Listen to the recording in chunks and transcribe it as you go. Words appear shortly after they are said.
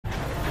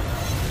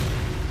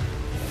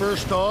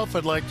First off,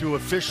 I'd like to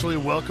officially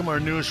welcome our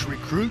newest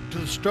recruit to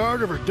the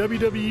start of her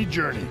WWE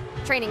journey.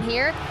 Training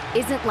here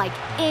isn't like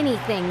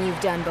anything you've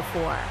done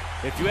before.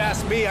 If you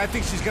ask me, I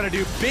think she's gonna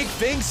do big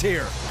things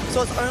here.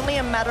 So it's only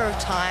a matter of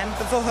time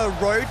before her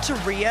road to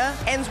Rhea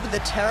ends with a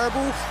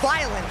terrible,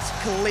 violent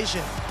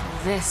collision.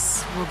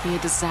 This will be a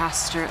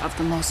disaster of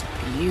the most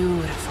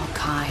beautiful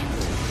kind.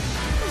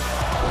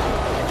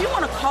 If you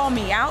want to call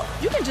me out,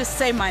 you can just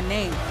say my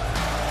name.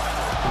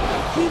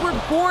 We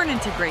were born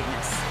into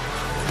greatness.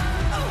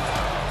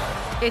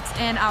 It's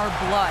in our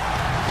blood.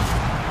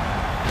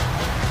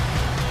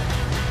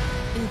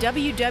 In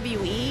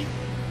WWE,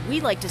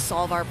 we like to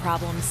solve our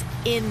problems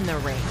in the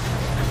ring.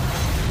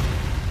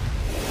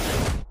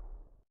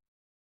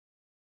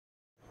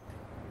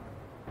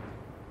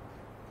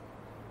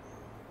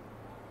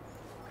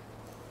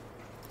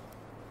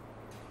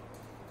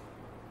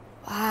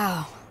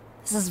 Wow,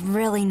 this is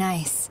really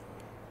nice.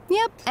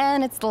 Yep,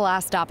 and it's the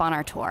last stop on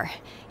our tour.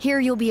 Here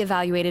you'll be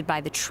evaluated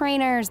by the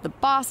trainers, the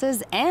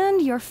bosses,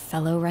 and your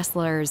fellow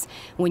wrestlers.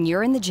 When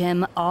you're in the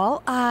gym,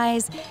 all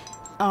eyes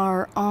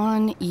are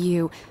on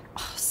you.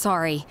 Oh,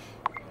 sorry,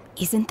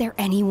 isn't there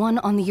anyone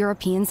on the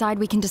European side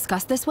we can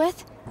discuss this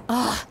with?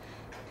 Ugh,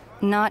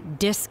 not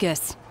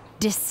discuss,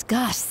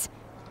 discuss.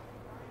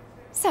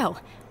 So,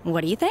 what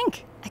do you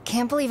think? I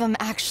can't believe I'm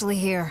actually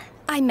here.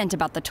 I meant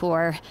about the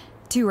tour.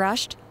 Too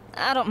rushed?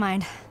 I don't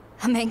mind.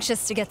 I'm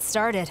anxious to get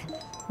started.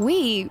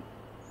 We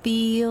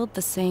feel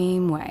the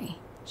same way.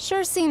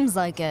 Sure seems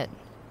like it.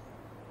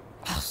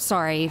 Oh,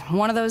 sorry,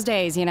 one of those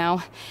days, you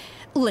know.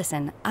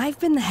 Listen, I've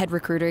been the head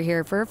recruiter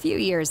here for a few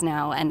years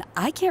now, and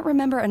I can't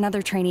remember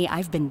another trainee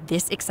I've been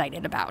this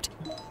excited about.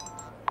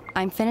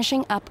 I'm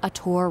finishing up a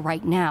tour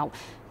right now.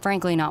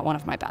 Frankly, not one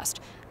of my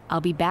best.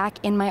 I'll be back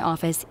in my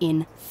office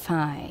in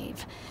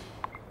 5.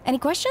 Any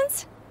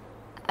questions?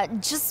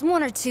 Just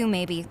one or two,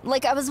 maybe.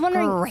 Like, I was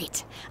wondering...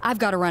 Great. I've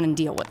got to run and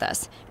deal with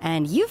this.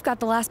 And you've got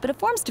the last bit of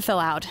forms to fill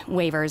out,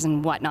 waivers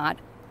and whatnot.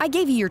 I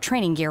gave you your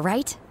training gear,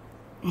 right?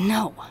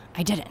 No,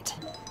 I didn't.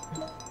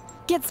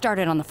 Get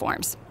started on the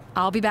forms.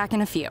 I'll be back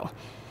in a few.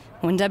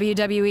 When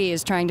WWE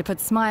is trying to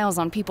put smiles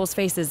on people's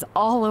faces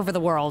all over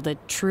the world, it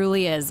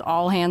truly is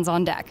all hands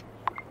on deck.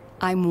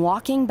 I'm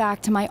walking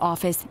back to my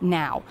office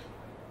now.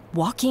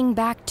 Walking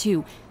back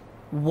to...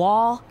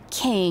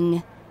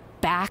 Walking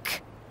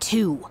back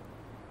to...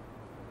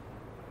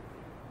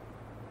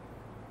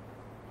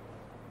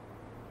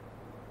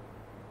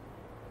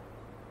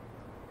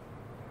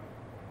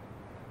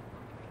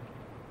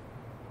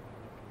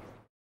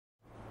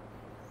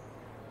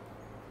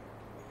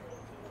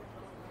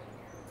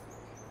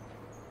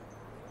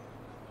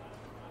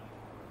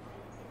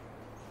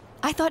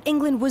 I thought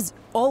England was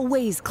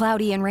always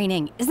cloudy and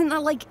raining. Isn't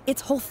that like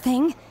its whole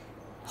thing?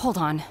 Hold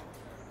on.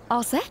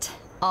 All set?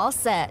 All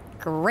set.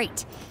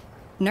 Great.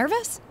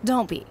 Nervous?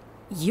 Don't be.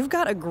 You've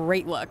got a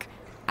great look.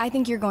 I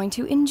think you're going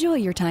to enjoy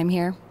your time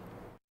here.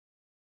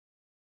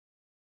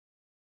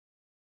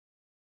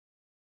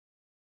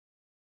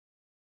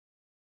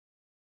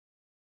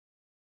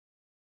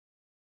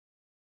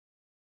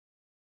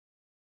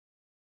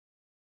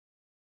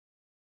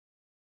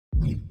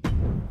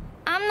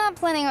 I'm not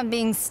planning on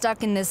being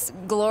stuck in this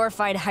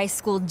glorified high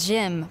school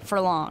gym for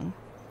long.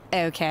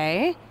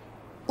 Okay.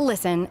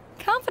 Listen,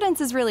 confidence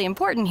is really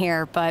important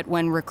here, but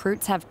when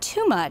recruits have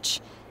too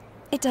much,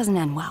 it doesn't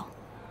end well.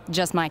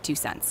 Just my 2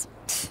 cents.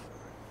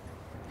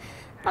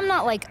 I'm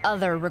not like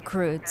other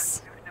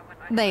recruits.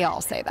 They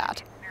all say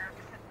that.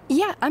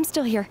 Yeah, I'm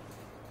still here.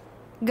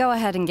 Go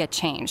ahead and get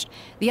changed.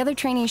 The other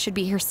trainees should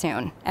be here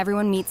soon.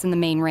 Everyone meets in the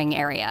main ring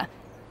area.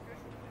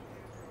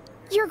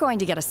 You're going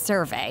to get a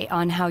survey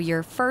on how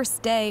your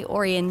first day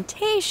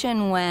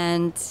orientation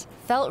went.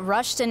 Felt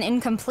rushed and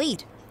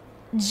incomplete.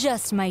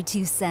 Just my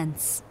 2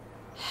 cents.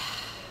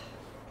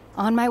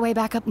 On my way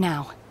back up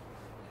now.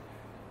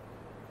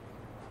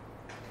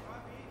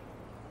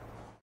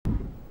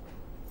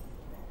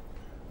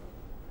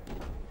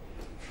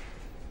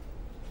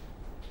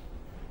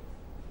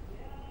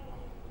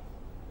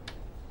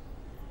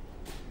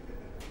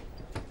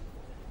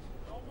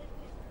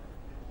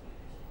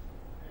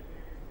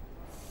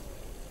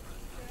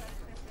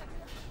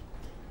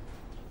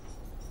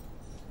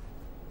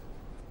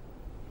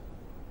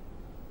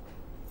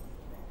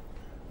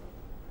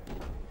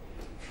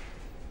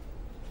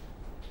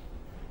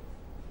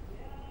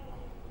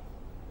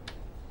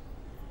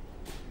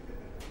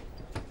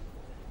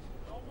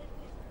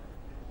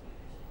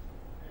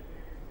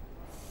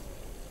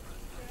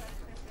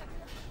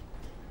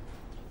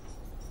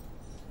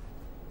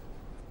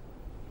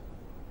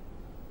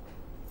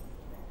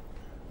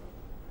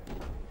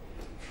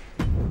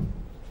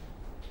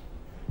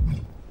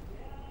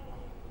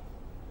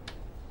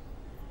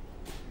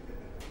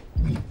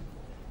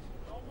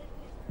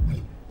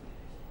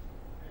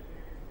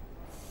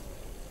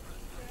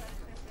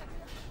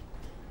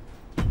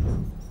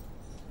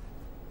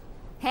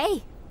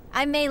 Hey,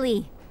 I'm Mei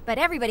Lee, but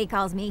everybody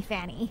calls me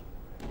Fanny.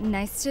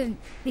 Nice to...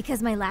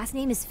 Because my last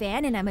name is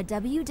Fan and I'm a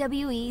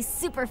WWE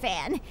super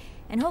fan.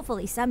 And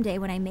hopefully someday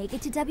when I make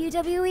it to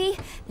WWE,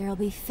 there'll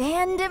be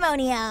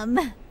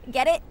fandemonium.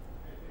 Get it?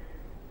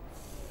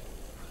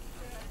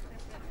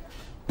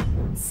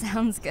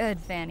 Sounds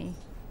good, Fanny.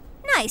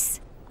 Nice.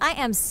 I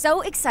am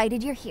so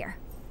excited you're here.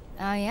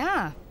 Oh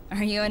yeah?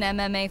 Are you an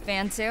MMA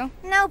fan too?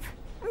 Nope.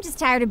 I'm just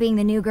tired of being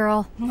the new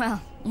girl.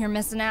 Well, you're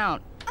missing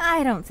out.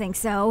 I don't think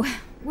so.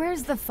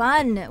 Where's the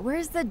fun?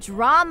 Where's the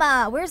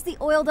drama? Where's the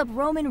oiled up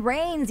Roman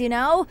Reigns, you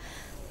know?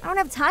 I don't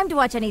have time to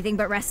watch anything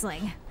but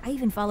wrestling. I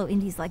even follow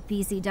indies like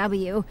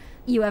BCW.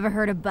 You ever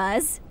heard of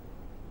Buzz?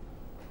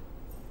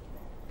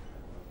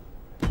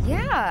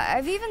 Yeah,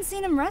 I've even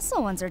seen him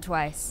wrestle once or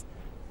twice.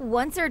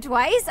 Once or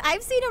twice?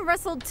 I've seen him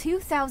wrestle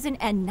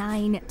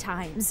 2,009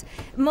 times.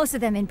 Most of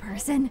them in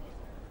person.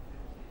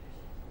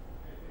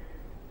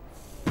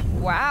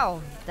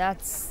 Wow,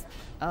 that's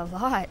a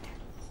lot.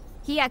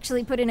 He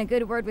actually put in a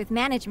good word with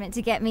management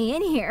to get me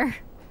in here.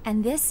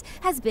 And this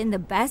has been the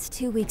best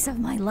 2 weeks of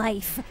my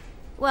life.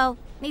 Well,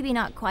 maybe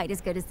not quite as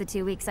good as the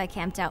 2 weeks I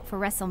camped out for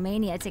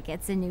WrestleMania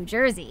tickets in New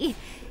Jersey.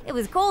 It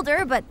was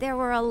colder, but there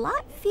were a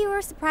lot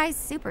fewer surprise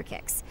super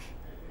kicks.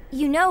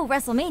 You know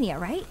WrestleMania,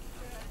 right?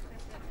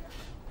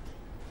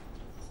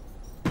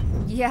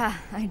 Yeah,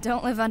 I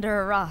don't live under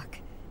a rock.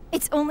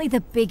 It's only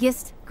the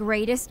biggest,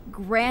 greatest,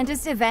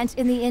 grandest event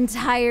in the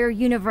entire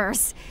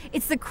universe.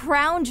 It's the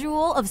crown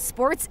jewel of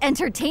sports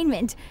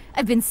entertainment.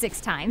 I've been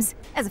 6 times,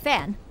 as a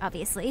fan,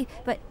 obviously,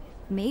 but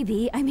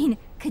maybe, I mean,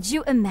 could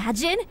you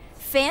imagine?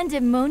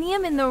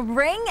 Fandemonium in the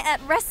ring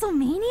at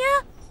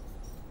WrestleMania?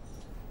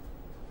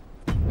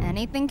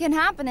 Anything can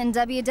happen in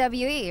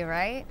WWE,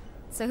 right?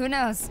 So who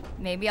knows?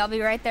 Maybe I'll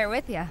be right there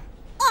with you.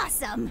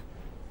 Awesome!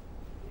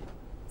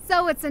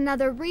 So it's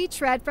another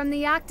retread from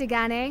the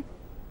Octagon, eh?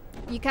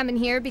 You come in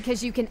here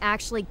because you can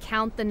actually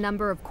count the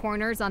number of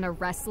corners on a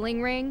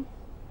wrestling ring?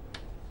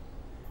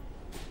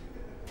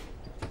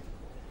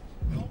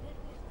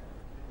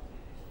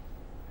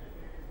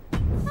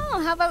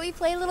 Oh, how about we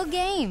play a little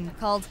game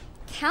called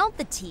Count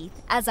the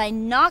Teeth as I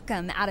knock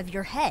 'em out of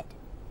your head?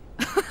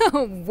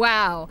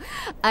 Wow.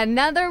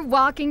 Another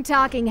walking,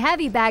 talking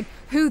heavy bag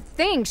who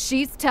thinks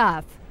she's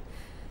tough.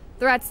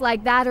 Threats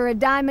like that are a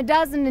dime a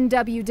dozen in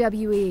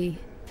WWE.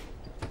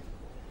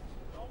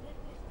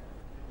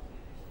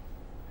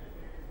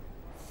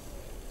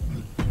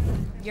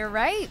 You're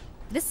right.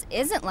 This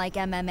isn't like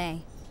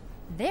MMA.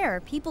 There,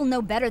 people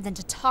know better than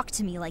to talk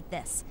to me like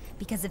this,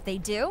 because if they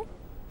do,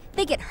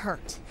 they get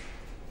hurt.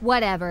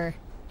 Whatever.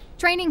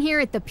 Training here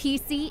at the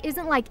PC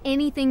isn't like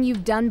anything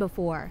you've done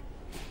before.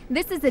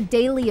 This is a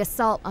daily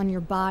assault on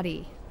your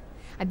body.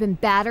 I've been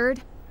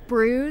battered,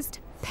 bruised,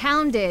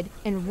 pounded,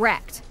 and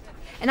wrecked.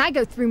 And I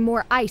go through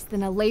more ice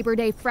than a Labor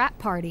Day frat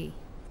party.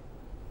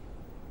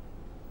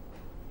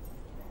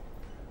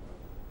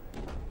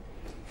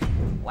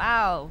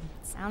 Wow,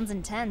 sounds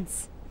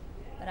intense.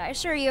 But I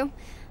assure you,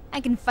 I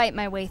can fight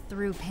my way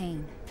through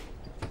pain.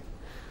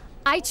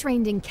 I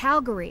trained in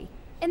Calgary,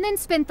 and then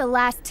spent the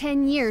last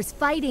 10 years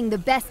fighting the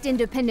best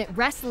independent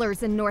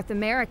wrestlers in North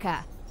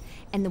America.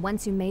 And the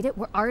ones who made it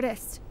were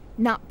artists,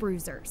 not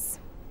bruisers.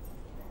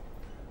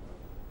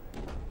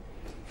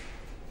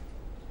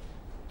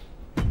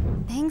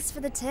 Thanks for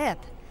the tip.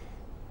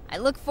 I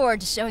look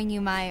forward to showing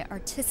you my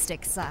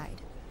artistic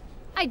side.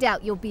 I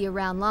doubt you'll be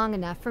around long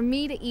enough for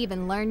me to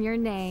even learn your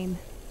name.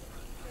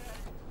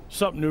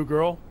 Sup, new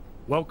girl?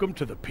 Welcome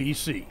to the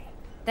PC.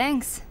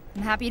 Thanks.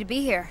 I'm happy to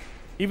be here.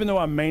 Even though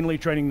I'm mainly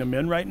training the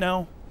men right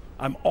now,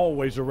 I'm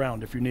always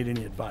around if you need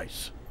any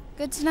advice.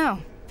 Good to know.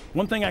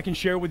 One thing I can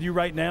share with you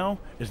right now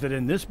is that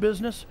in this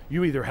business,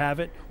 you either have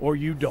it or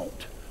you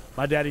don't.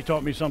 My daddy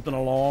taught me something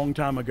a long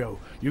time ago.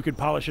 You could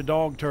polish a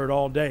dog turd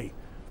all day.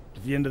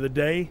 At the end of the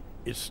day,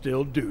 it's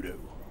still doo-doo.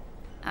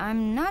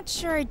 I'm not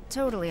sure I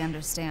totally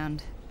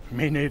understand.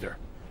 Me neither.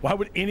 Why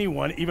would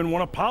anyone even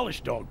want to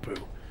polish dog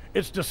poo?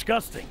 It's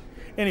disgusting.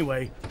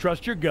 Anyway,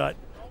 trust your gut,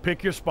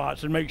 pick your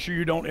spots, and make sure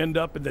you don't end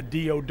up in the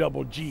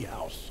D-O-double-G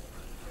house.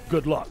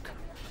 Good luck.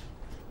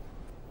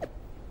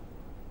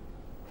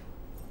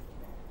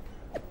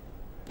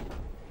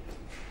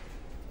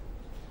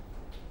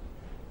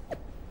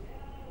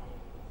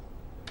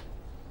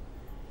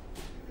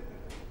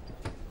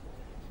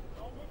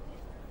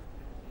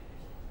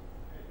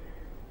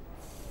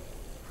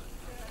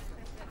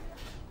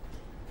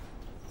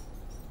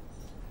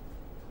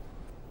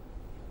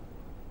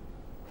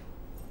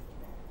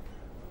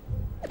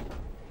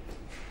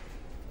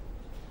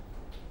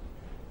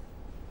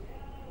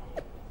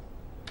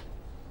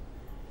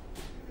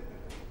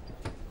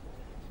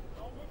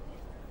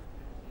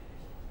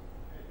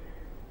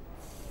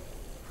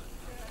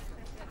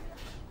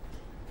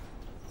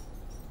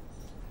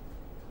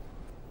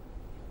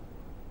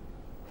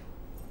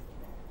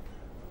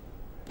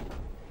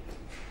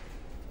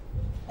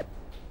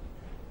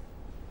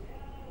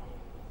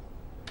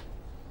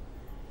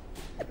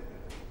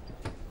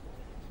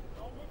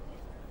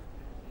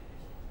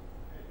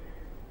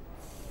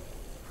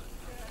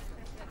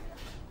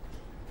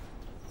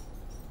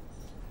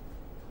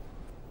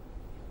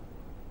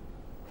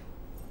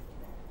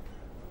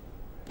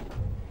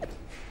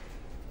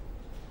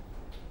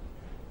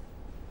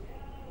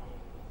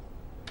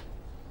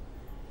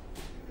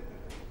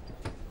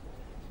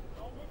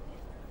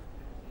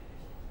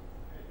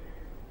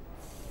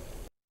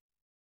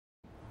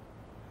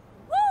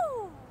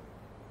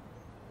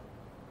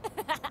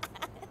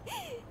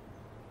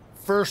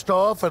 First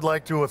off, I'd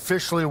like to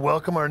officially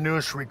welcome our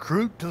newest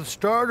recruit to the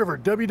start of her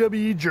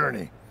WWE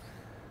journey.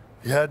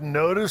 If you hadn't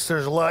noticed,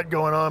 there's a lot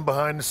going on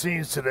behind the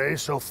scenes today,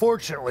 so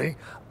fortunately,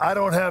 I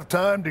don't have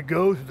time to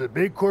go through the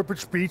big corporate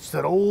speech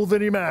that old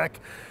Vinnie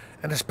Mac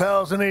and his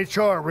pals in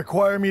HR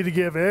require me to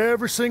give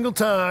every single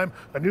time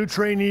a new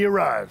trainee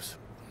arrives.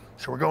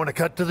 So we're going to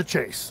cut to the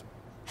chase.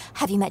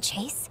 Have you met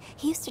Chase?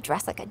 He used to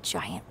dress like a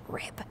giant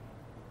rib.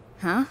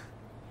 Huh?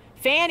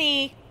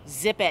 Fanny,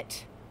 zip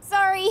it.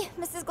 Sorry,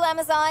 Mrs.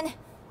 Glamazon.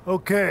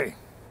 Okay,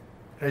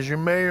 as you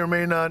may or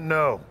may not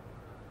know,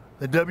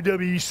 the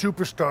WWE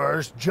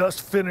Superstars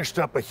just finished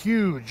up a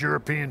huge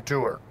European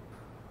tour.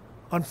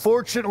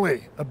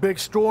 Unfortunately, a big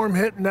storm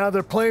hit and now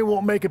their plane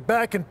won't make it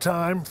back in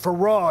time for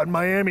Raw in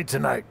Miami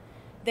tonight.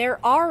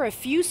 There are a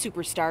few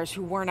superstars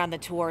who weren't on the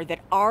tour that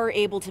are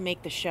able to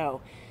make the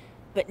show.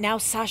 But now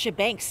Sasha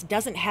Banks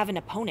doesn't have an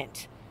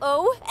opponent.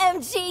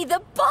 OMG,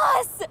 the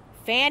boss!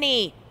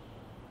 Fanny!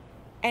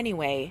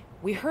 Anyway,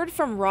 we heard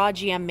from Raw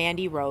GM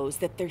Mandy Rose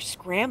that they're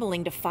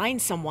scrambling to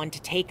find someone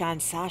to take on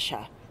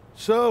Sasha.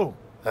 So,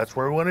 that's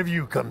where one of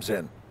you comes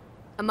in.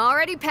 I'm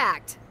already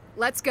packed.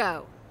 Let's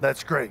go.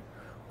 That's great.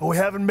 But we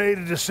haven't made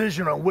a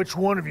decision on which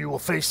one of you will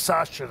face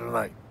Sasha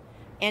tonight.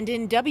 And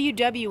in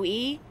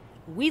WWE,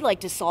 we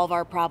like to solve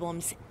our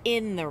problems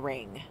in the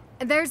ring.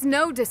 There's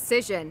no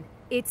decision.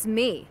 It's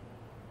me.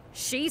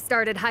 She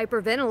started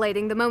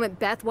hyperventilating the moment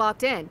Beth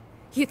walked in.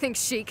 You think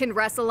she can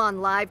wrestle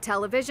on live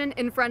television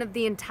in front of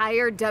the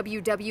entire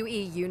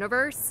WWE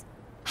universe?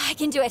 I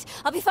can do it.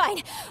 I'll be fine.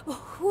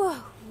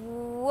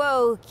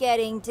 Whoa,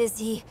 getting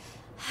dizzy.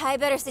 I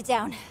better sit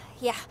down.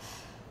 Yeah,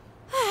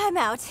 I'm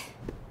out.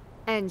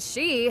 And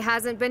she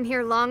hasn't been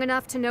here long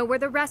enough to know where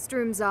the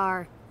restrooms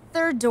are.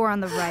 Third door on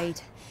the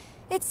right.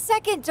 It's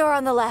second door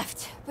on the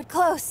left, but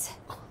close.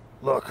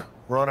 Look,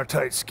 we're on a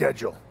tight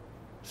schedule,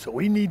 so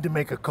we need to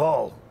make a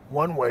call,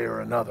 one way or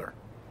another.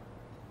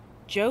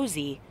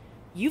 Josie,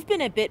 you've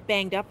been a bit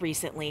banged up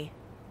recently.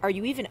 Are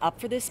you even up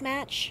for this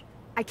match?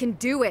 I can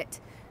do it.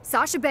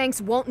 Sasha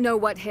Banks won't know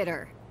what hit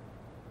her.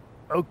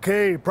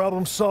 Okay,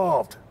 problem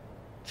solved.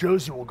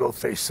 Josie will go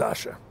face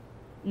Sasha.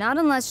 Not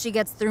unless she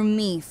gets through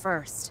me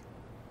first.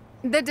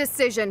 The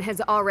decision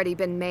has already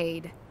been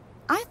made.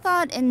 I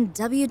thought in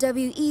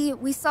WWE,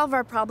 we solve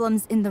our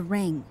problems in the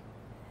ring.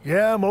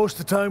 Yeah, most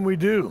of the time we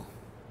do.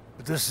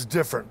 But this is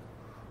different.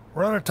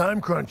 We're on a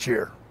time crunch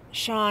here.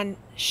 Sean,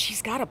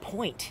 she's got a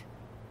point.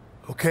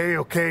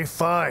 Okay,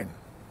 fine.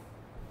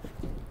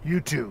 You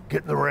two,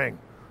 get in the ring.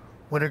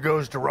 Winner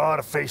goes to Raw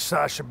to face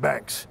Sasha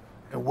Banks.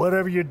 And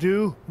whatever you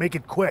do, make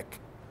it quick.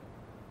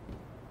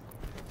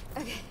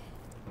 Okay.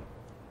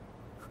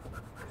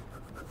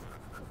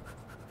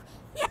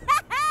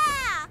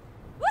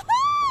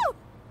 Woohoo!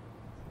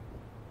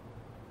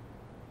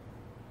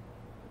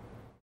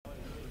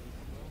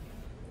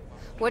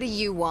 What do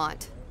you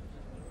want?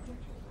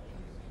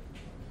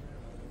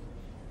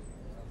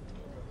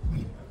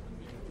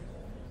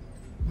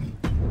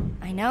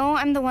 I know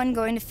I'm the one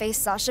going to face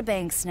Sasha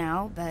Banks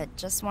now, but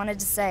just wanted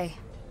to say,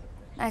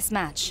 nice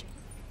match.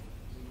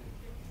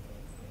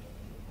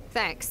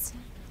 Thanks.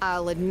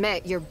 I'll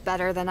admit you're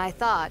better than I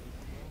thought.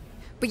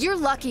 But you're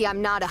lucky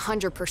I'm not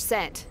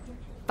 100%. If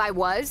I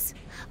was,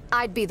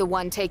 I'd be the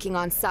one taking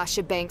on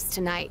Sasha Banks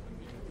tonight.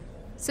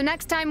 So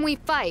next time we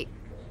fight,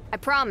 I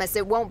promise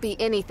it won't be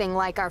anything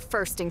like our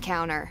first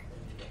encounter.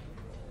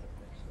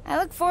 I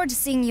look forward to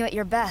seeing you at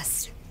your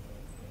best.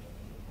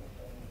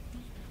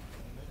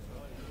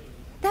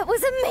 That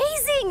was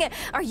amazing!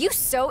 Are you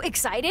so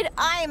excited?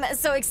 I'm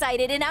so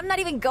excited, and I'm not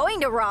even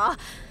going to Raw.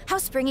 How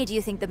springy do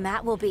you think the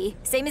mat will be?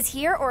 Same as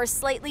here or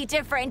slightly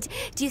different?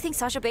 Do you think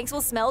Sasha Banks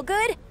will smell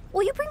good?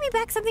 Will you bring me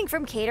back something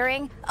from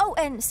catering? Oh,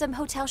 and some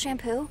hotel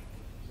shampoo?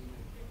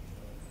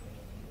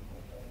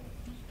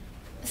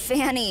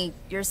 Fanny,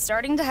 you're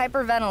starting to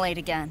hyperventilate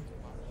again.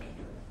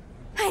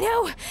 I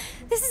know.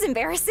 This is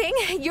embarrassing.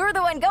 You're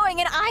the one going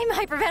and I'm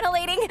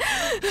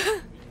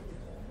hyperventilating.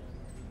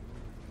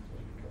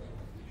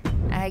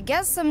 I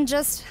guess I'm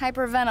just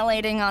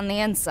hyperventilating on the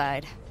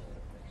inside.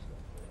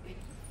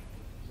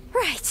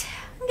 Right.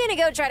 I'm gonna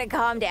go try to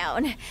calm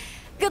down.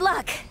 Good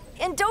luck.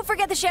 And don't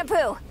forget the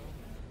shampoo.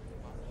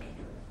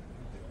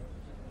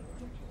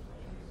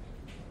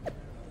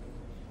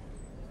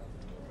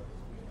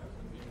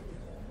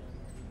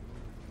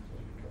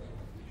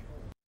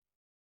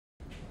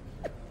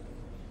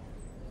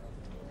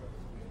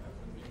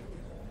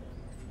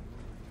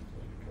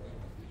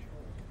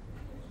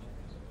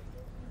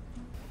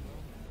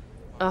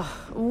 Ugh,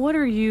 what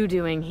are you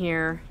doing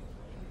here?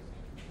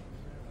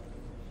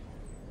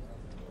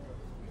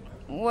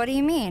 What do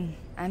you mean?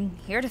 I'm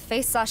here to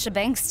face Sasha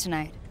Banks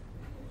tonight.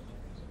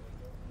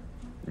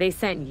 They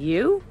sent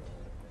you?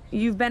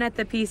 You've been at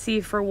the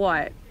PC for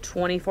what,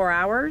 24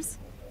 hours?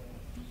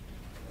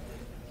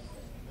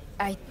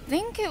 I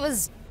think it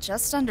was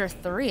just under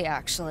 3,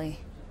 actually.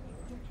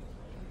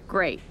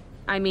 Great.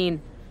 I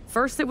mean,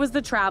 first it was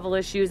the travel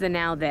issues and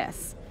now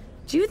this.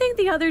 Do you think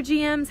the other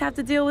GMs have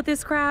to deal with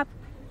this crap?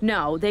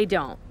 No, they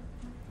don't.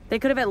 They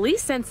could have at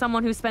least sent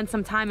someone who spent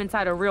some time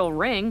inside a real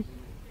ring.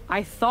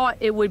 I thought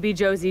it would be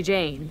Josie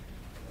Jane.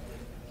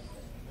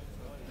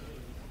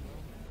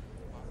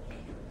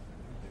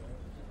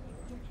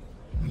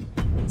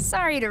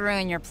 Sorry to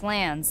ruin your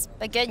plans,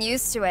 but get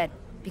used to it,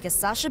 because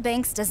Sasha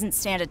Banks doesn't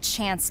stand a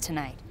chance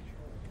tonight.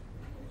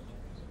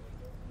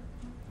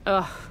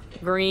 Ugh,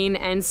 green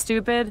and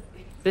stupid?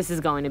 This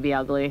is going to be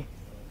ugly.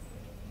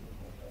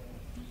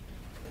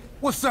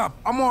 What's up?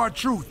 I'm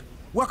R-Truth.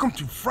 Welcome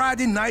to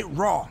Friday Night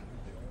Raw.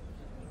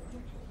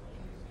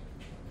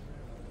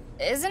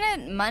 Isn't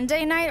it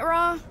Monday Night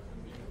Raw?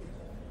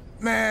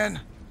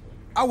 Man,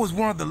 I was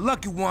one of the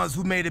lucky ones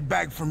who made it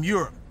back from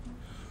Europe.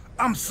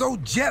 I'm so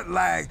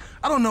jet-lagged,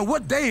 I don't know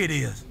what day it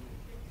is.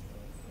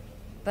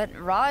 But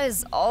Raw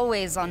is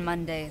always on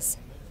Mondays.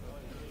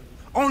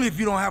 Only if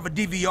you don't have a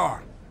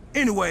DVR.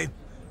 Anyway,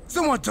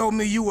 someone told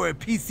me you were a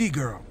PC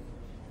girl.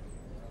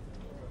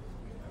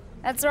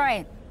 That's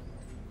right.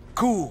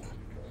 Cool.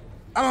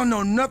 I don't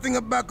know nothing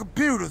about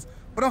computers,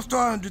 but I'm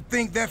starting to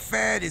think that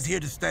fad is here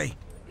to stay.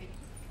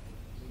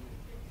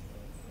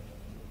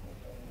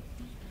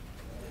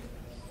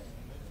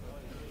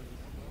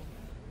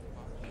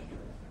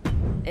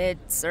 It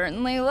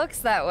certainly looks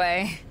that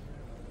way.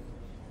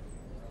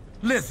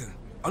 Listen,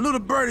 a little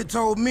birdie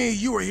told me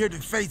you were here to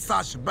face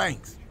Sasha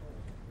Banks.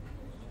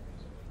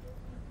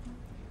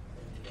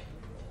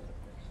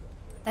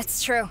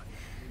 That's true.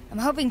 I'm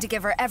hoping to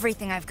give her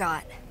everything I've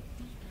got.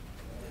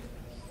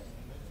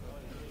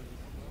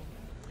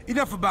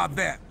 Enough about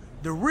that.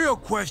 The real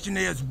question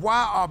is,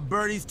 why are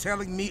birdies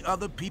telling me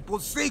other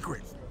people's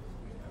secrets?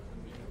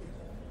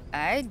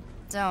 I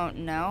don't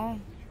know.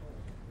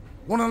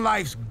 One of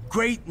life's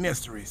great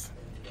mysteries,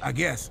 I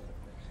guess.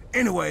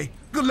 Anyway,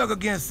 good luck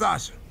against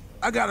Sasha.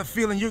 I got a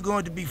feeling you're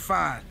going to be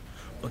fine.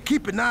 But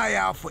keep an eye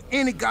out for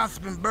any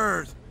gossiping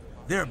birds.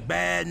 They're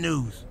bad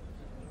news.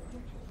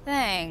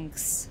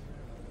 Thanks.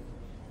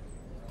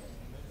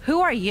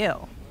 Who are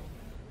you?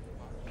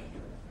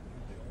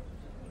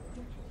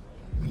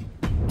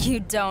 You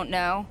don't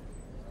know?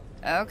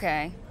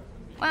 Okay.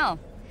 Well,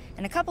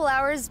 in a couple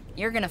hours,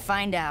 you're gonna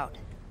find out.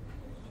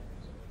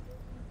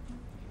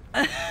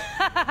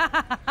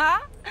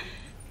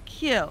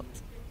 Cute.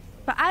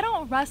 But I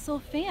don't wrestle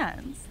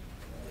fans.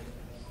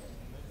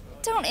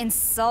 Don't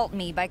insult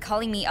me by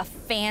calling me a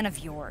fan of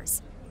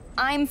yours.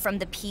 I'm from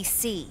the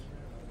PC.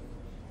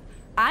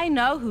 I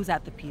know who's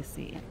at the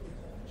PC.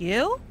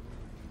 You?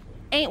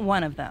 Ain't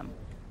one of them.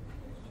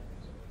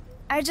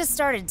 I just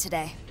started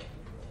today.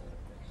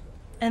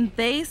 And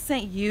they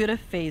sent you to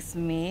face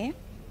me?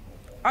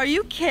 Are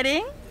you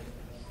kidding?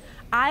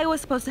 I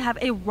was supposed to have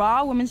a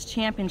Raw Women's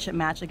Championship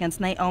match against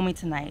Naomi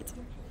tonight.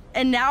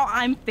 And now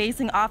I'm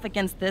facing off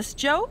against this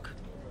joke?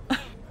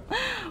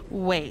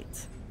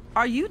 Wait,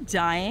 are you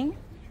dying?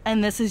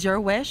 And this is your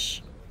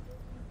wish?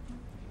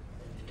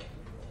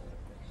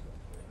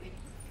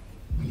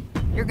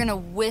 You're gonna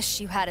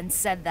wish you hadn't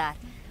said that.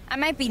 I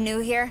might be new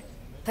here,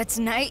 but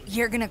tonight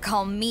you're gonna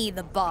call me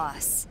the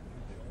boss.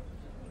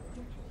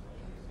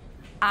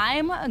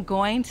 I'm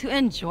going to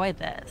enjoy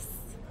this.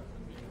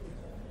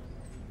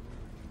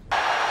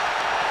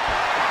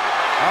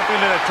 Up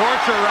into the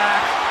torture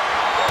rack.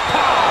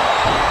 Pow!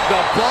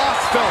 The boss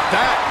felt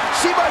that.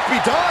 She might be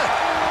done.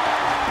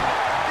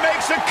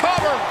 Makes a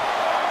cover.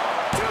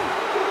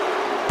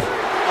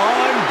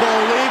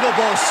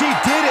 Unbelievable. She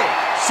did it.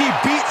 She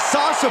beat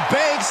Sasha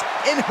Banks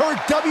in her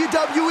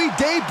WWE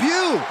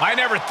debut. I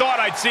never thought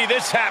I'd see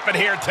this happen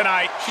here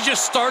tonight. She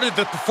just started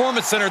the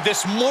Performance Center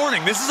this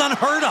morning. This is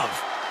unheard of.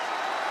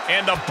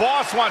 And the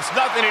boss wants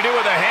nothing to do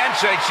with a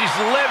handshake. She's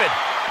livid.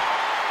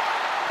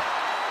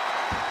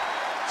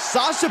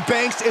 Sasha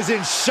Banks is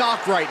in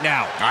shock right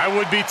now. I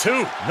would be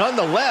too.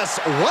 Nonetheless,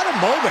 what a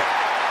moment.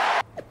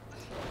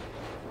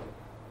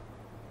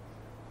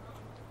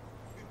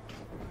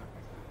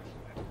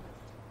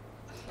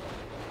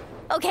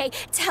 Okay,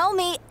 tell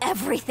me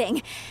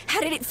everything.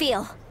 How did it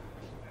feel?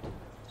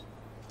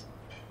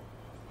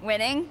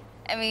 Winning?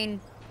 I mean,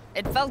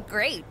 it felt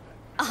great.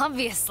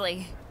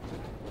 Obviously.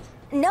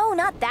 No,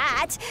 not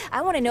that.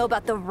 I want to know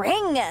about the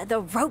ring, the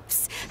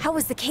ropes. How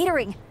was the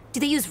catering? Do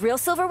they use real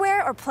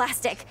silverware or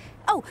plastic?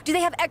 Oh, do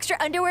they have extra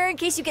underwear in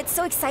case you get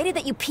so excited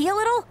that you pee a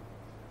little?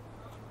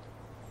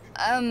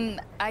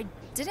 I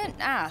didn't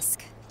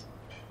ask.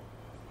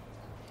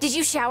 Did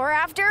you shower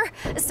after?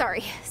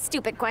 Sorry,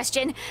 stupid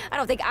question. I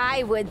don't think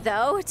I would,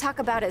 though. Talk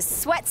about a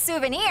sweat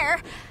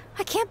souvenir.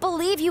 I can't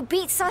believe you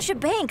beat Sasha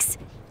Banks.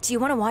 Do you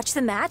want to watch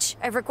the match?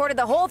 I've recorded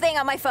the whole thing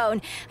on my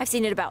phone. I've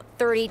seen it about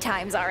 30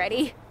 times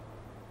already.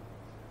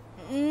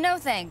 No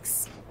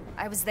thanks.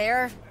 I was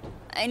there.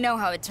 I know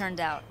how it turned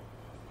out.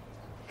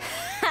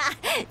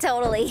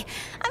 Totally.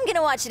 I'm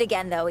gonna watch it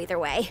again, though, either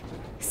way.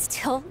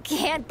 Still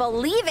can't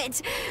believe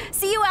it.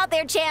 See you out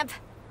there, champ.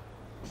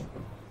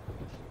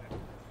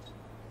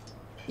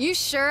 You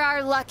sure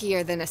are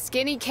luckier than a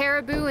skinny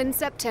caribou in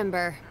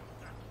September.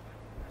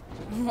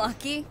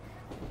 Lucky?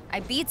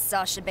 I beat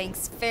Sasha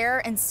Banks fair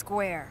and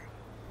square.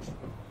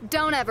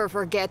 Don't ever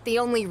forget the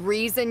only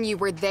reason you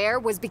were there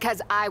was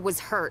because I was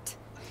hurt.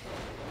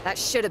 That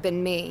should have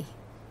been me.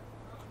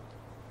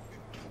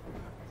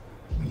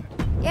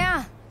 Yeah,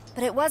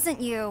 But it wasn't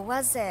you,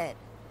 was it?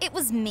 It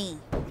was me.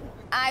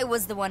 I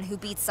was the one who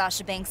beat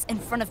Sasha Banks in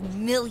front of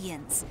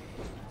millions.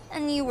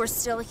 And you were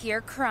still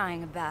here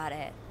crying about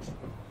it.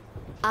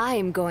 I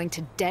am going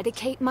to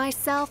dedicate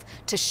myself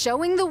to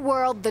showing the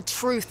world the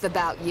truth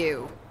about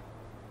you.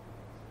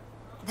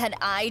 That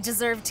I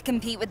deserve to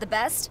compete with the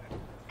best?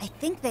 I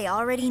think they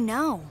already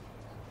know.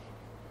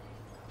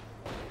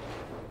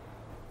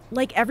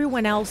 Like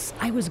everyone else,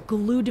 I was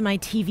glued to my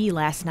TV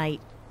last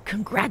night.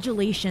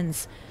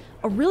 Congratulations.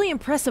 A really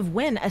impressive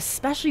win,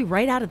 especially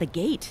right out of the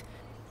gate.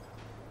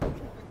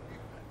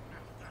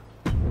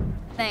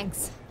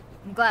 Thanks.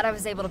 I'm glad I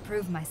was able to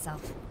prove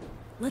myself.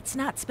 Let's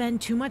not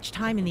spend too much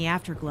time in the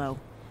afterglow.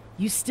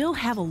 You still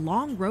have a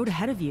long road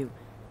ahead of you.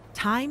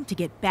 Time to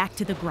get back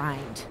to the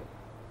grind.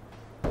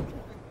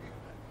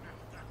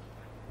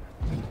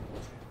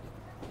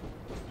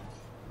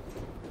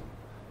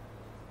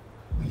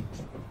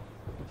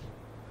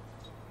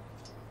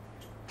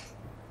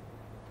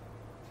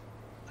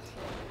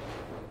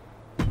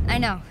 I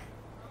know.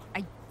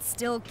 I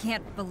still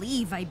can't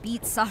believe I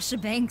beat Sasha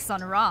Banks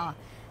on Raw.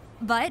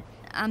 But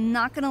I'm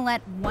not gonna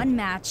let one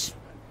match,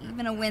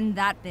 even a win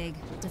that big,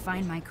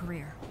 define my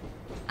career.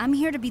 I'm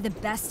here to be the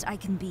best I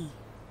can be.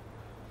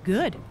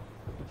 Good.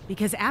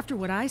 Because after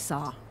what I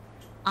saw,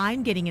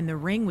 I'm getting in the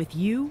ring with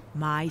you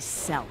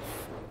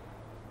myself.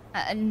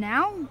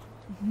 Now?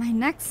 My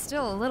neck's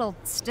still a little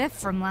stiff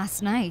from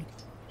last night.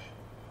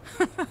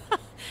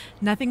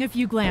 Nothing a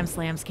few glam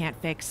slams can't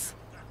fix.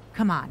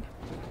 Come on.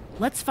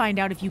 Let's find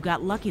out if you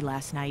got lucky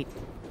last night,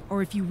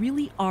 or if you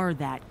really are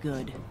that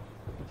good.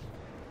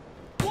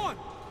 1,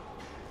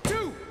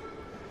 2,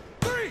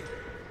 3.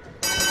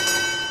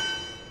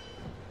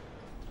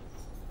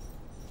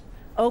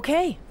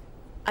 Okay.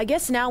 I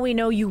guess now we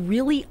know you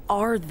really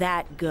are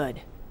that good.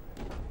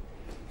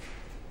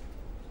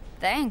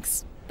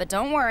 Thanks, but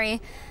don't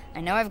worry.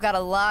 I know I've got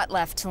a lot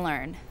left to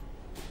learn.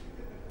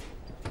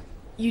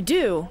 You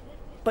do,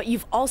 but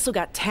you've also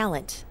got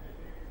talent.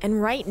 And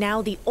right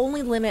now, the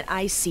only limit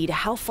I see to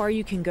how far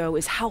you can go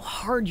is how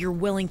hard you're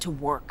willing to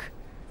work.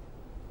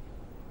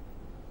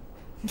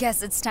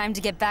 Guess it's time to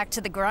get back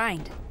to the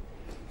grind.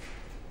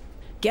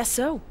 Guess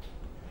so.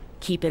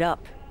 Keep it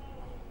up.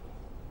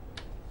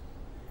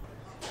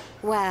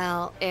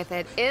 Well, if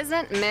it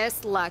isn't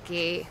Miss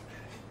Lucky.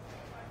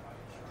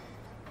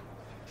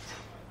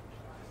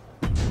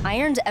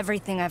 I earned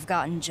everything I've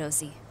gotten,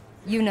 Josie.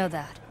 You know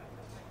that.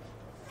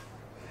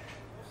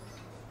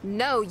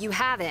 No, you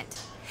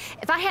haven't.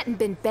 If I hadn't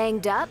been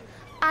banged up,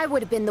 I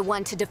would have been the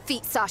one to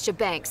defeat Sasha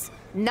Banks,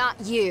 not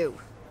you.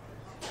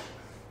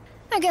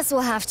 I guess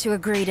we'll have to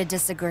agree to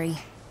disagree.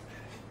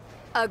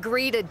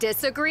 Agree to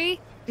disagree?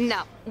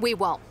 No, we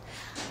won't.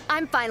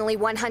 I'm finally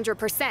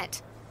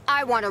 100%.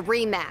 I want a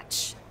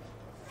rematch.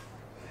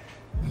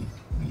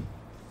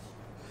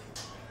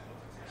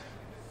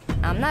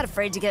 I'm not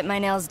afraid to get my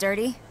nails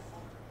dirty.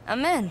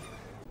 I'm in.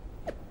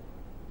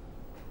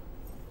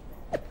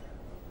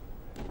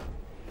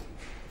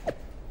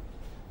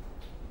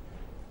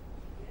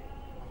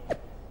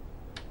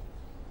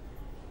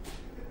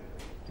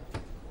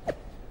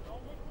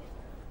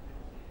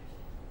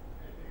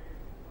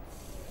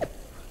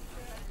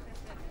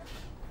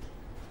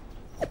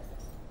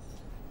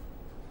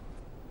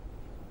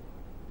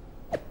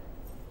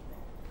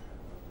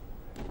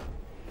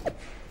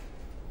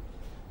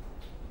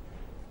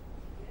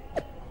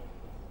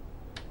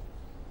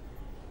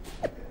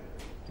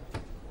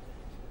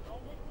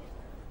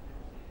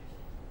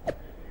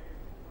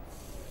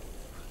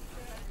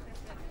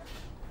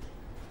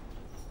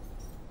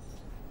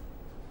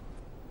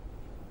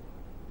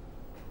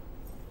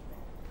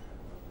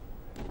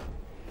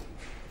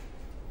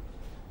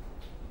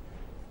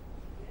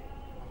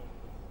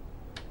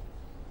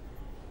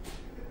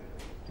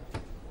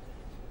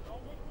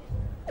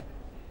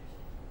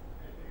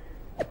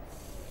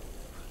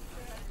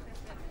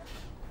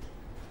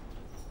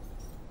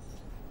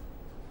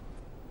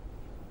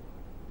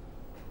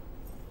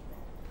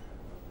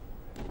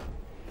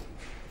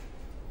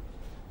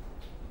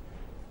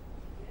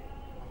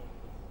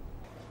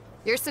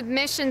 Your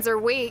submissions are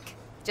weak,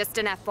 just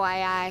an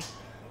FYI.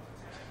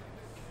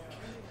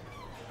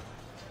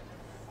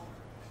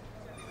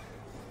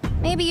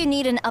 Maybe you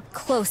need an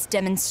up-close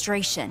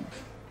demonstration.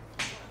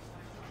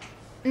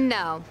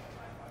 No.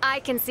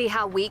 I can see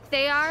how weak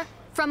they are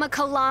from a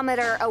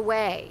kilometer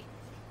away.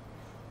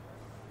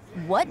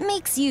 What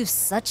makes you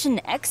such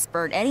an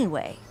expert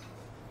anyway?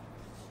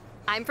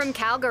 I'm from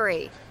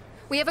Calgary.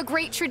 We have a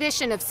great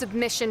tradition of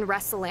submission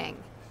wrestling.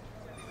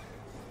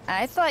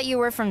 I thought you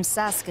were from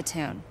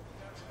Saskatoon.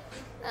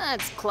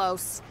 That's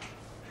close.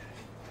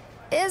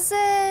 Is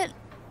it?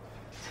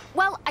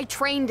 Well, I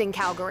trained in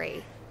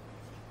Calgary.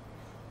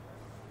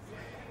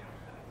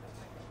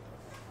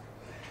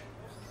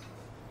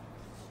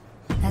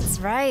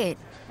 That's right.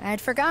 I'd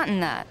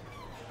forgotten that.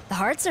 The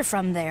Hearts are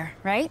from there,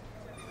 right?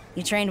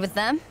 You trained with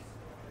them?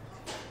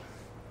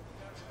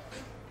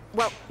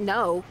 Well,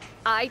 no.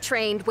 I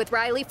trained with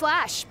Riley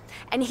Flash.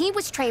 And he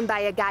was trained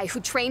by a guy who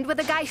trained with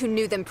a guy who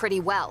knew them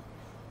pretty well.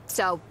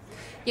 So,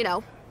 you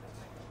know,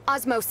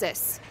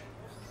 Osmosis.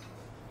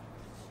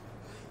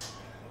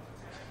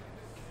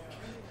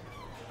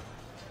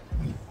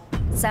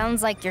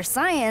 Sounds like your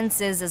science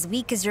is as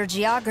weak as your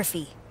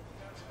geography.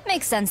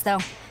 Makes sense, though.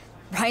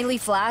 Riley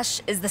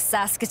Flash is the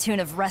Saskatoon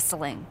of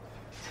wrestling.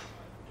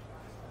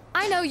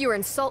 I know you're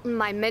insulting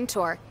my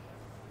mentor,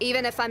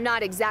 even if I'm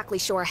not exactly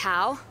sure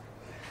how.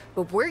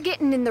 But we're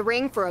getting in the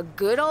ring for a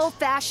good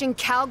old-fashioned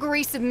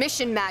Calgary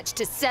submission match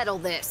to settle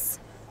this.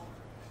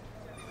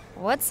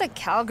 What's a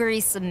Calgary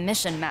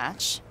submission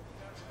match?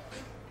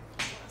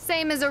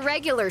 Same as a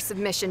regular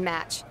submission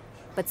match,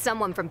 but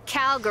someone from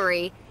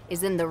Calgary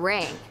is in the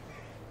ring.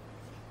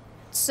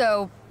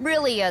 So,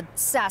 really a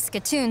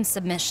Saskatoon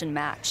submission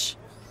match.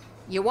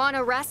 You want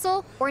to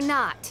wrestle or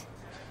not?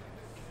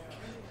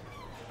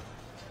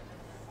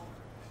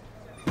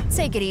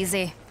 Take it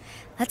easy.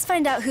 Let's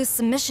find out whose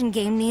submission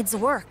game needs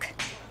work.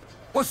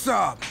 What's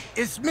up?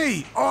 It's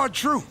me,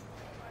 R-Truth.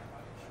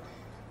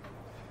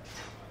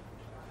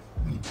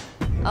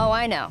 Oh,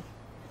 I know.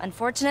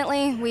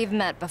 Unfortunately, we've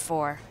met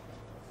before.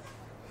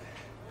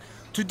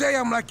 Today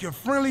I'm like your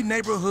friendly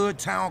neighborhood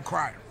town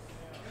crier.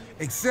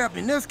 Except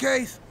in this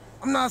case,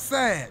 I'm not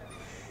sad.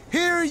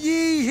 Hear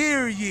ye,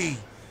 hear ye.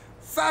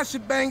 Sasha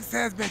Banks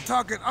has been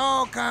talking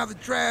all kinds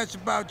of trash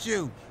about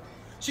you.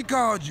 She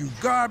called you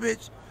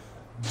garbage,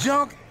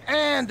 junk,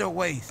 and a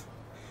waste.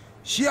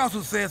 She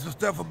also said some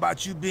stuff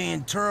about you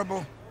being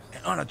terrible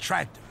and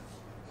unattractive,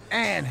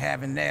 and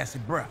having nasty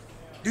breath.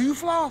 Do you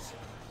floss?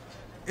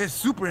 It's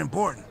super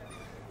important.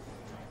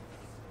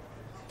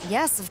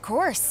 Yes, of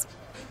course.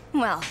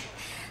 Well,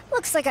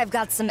 looks like I've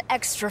got some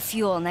extra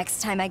fuel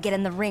next time I get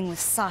in the ring with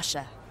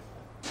Sasha.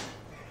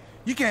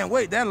 You can't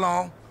wait that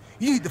long.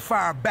 You need to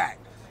fire back,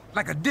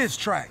 like a diss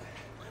track.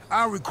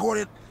 I'll record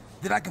it,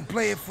 that I can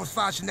play it for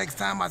Sasha next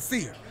time I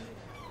see her.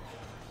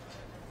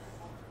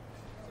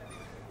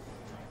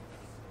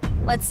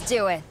 Let's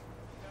do it.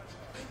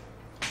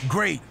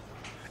 Great.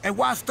 And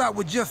why start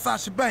with just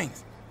Sasha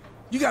Banks?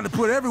 You got to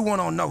put everyone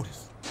on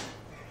notice.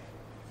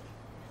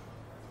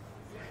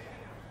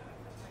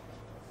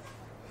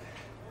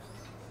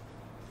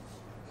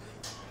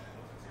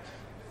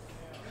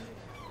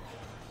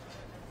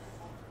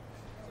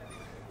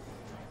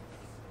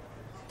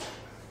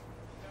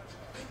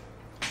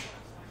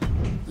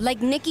 Like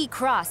Nikki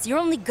Cross, you're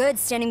only good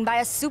standing by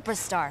a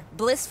superstar,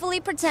 blissfully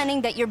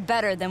pretending that you're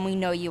better than we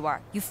know you are.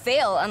 You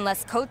fail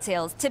unless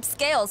coattails tip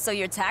scales so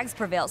your tags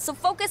prevail. So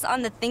focus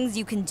on the things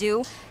you can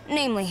do,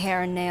 namely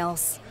hair and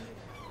nails.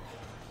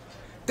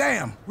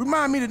 Damn,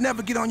 remind me to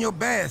never get on your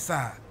bad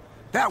side.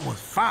 That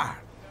was fire.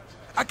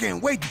 I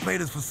can't wait to play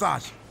this for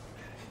Sasha.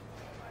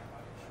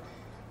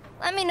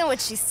 Let me know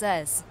what she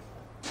says.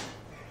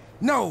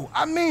 No,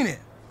 I mean it.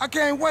 I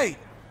can't wait.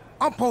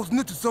 I'm posting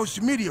it to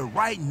social media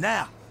right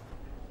now.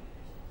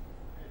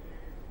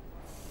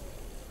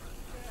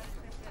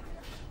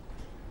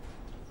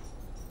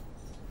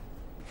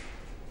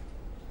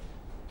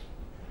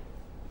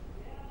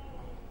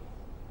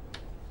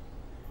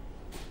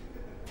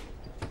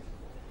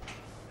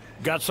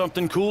 Got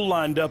something cool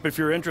lined up if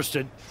you're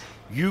interested.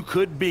 You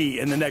could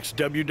be in the next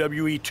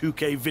WWE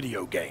 2K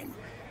video game.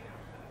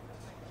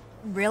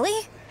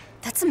 Really?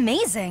 That's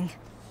amazing.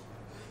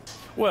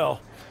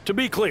 Well, to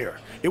be clear,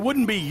 it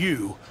wouldn't be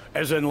you,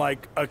 as in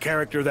like a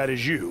character that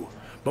is you.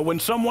 But when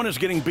someone is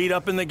getting beat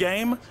up in the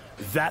game,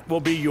 that will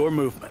be your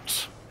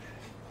movements.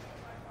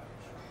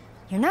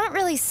 You're not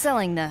really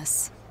selling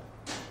this.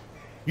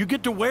 You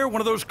get to wear one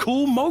of those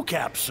cool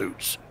mocap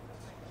suits.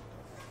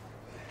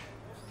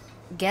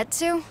 Get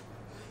to?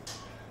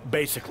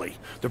 Basically,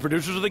 the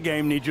producers of the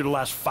game need you to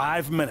last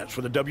 5 minutes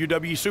with a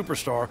WWE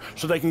superstar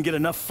so they can get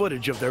enough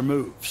footage of their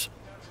moves.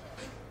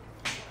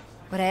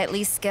 Would I at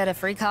least get a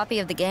free copy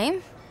of the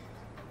game?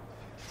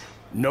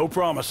 No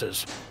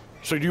promises.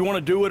 So do you want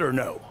to do it or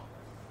no?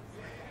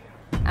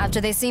 After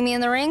they see me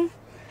in the ring,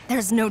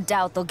 there's no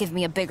doubt they'll give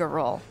me a bigger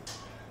role.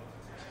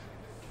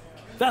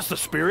 That's the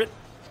spirit.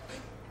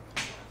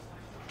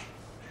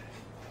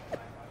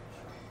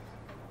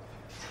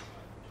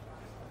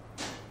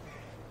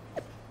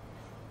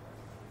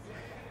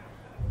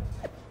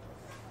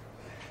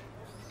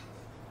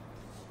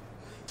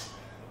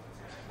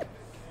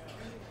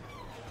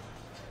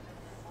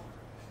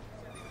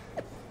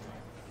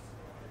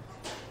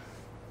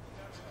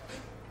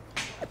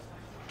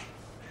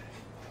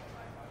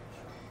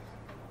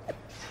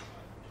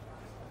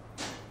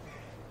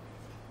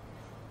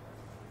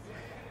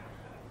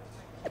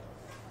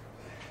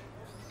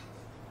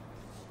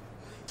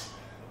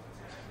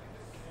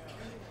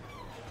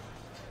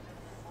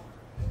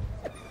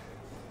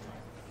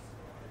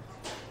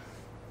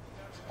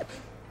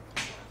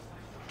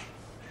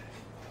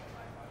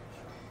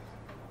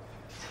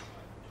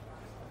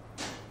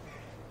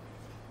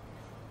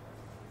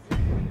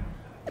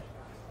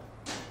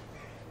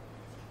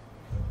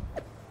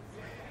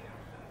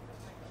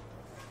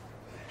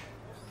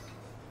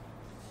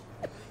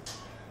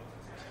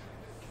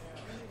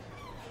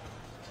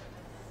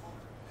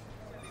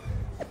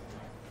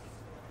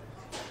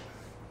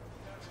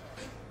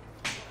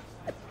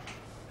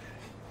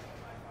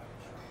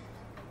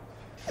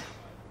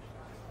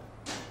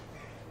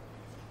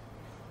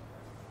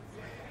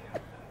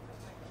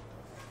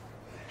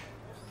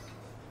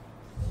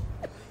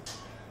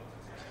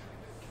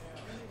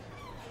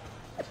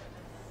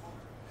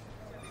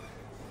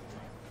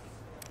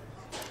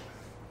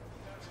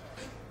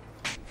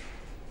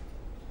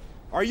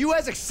 Are you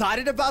as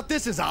excited about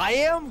this as I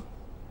am?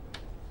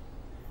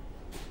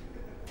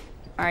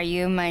 Are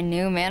you my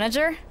new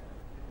manager?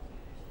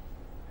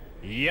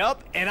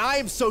 Yup, and I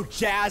am so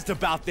jazzed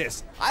about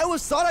this. I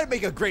always thought I'd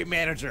make a great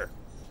manager.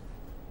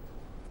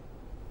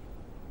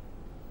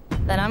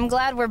 Then I'm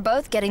glad we're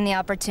both getting the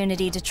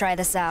opportunity to try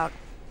this out.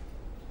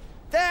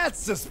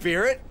 That's the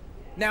spirit.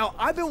 Now,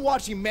 I've been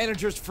watching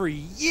managers for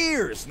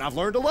years, and I've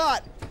learned a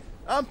lot.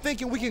 I'm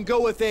thinking we can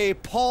go with a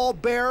Paul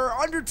Bearer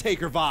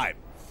Undertaker vibe.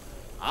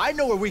 I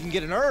know where we can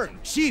get an urn,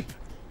 cheap.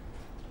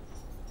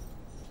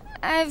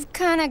 I've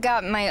kinda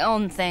got my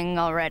own thing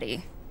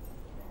already.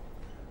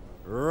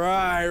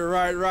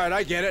 Right,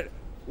 I get it.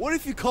 What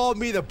if you called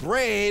me the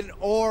Brain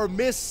or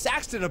Miss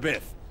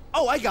Saxton-a-Biff?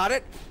 Oh, I got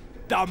it.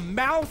 The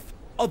Mouth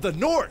of the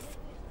North.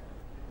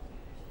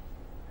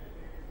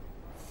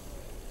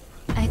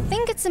 I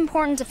think it's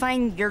important to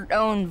find your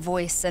own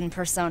voice and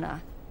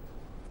persona.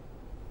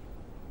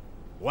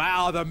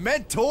 Wow, the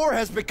mentor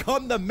has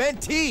become the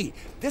mentee.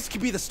 This could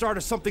be the start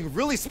of something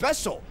really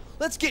special.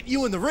 Let's get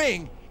you in the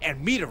ring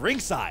and meet at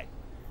ringside.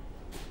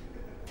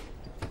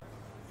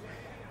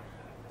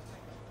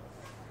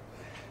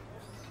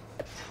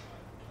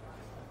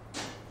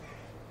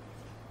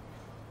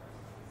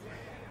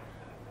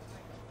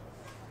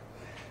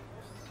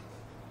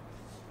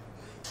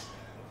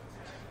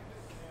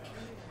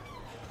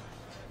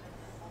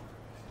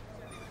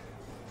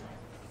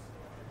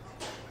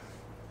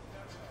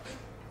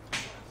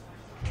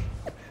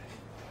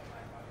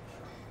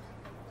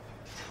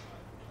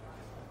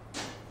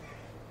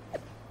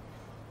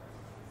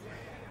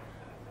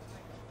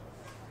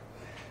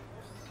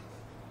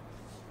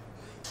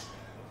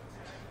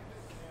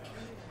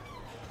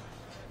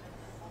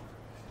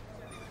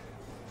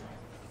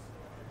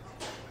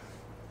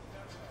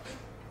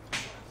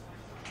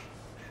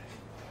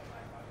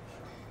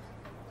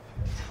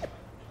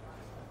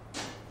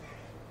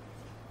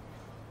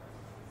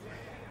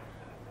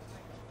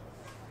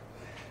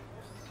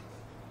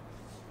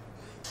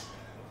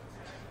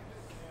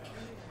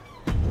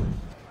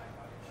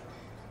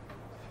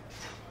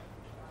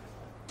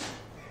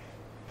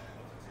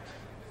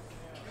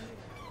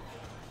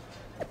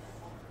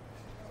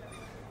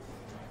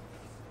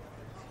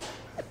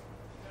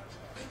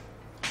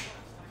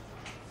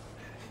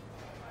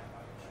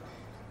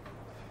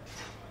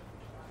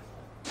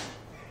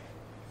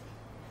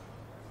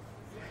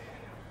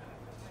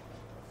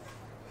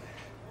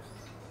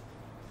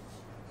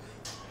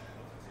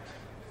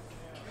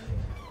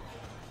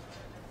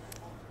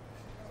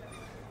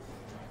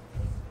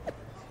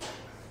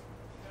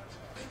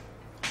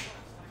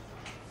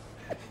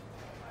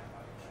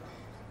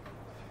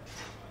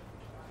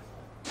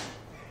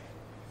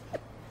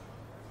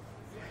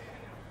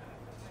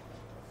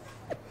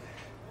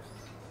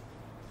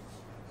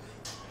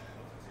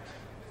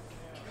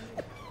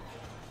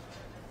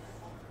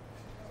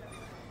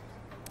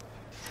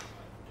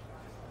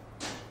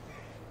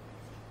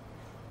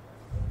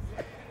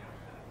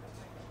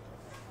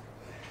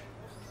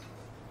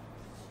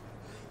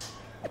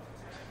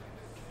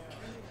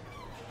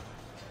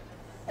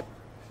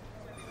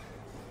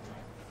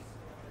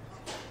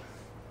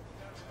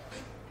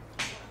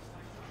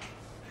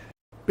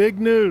 Big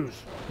news.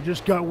 We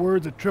just got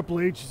word that Triple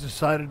H has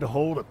decided to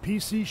hold a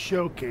PC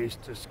showcase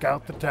to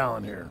scout the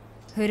talent here.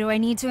 Who do I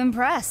need to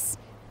impress?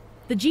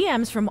 The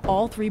GMs from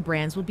all three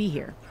brands will be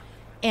here.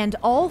 And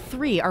all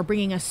three are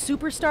bringing a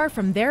superstar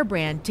from their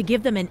brand to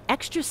give them an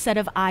extra set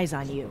of eyes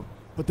on you.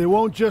 But they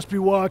won't just be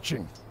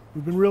watching.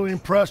 We've been really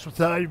impressed with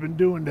how you've been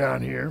doing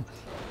down here.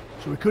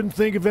 So we couldn't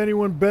think of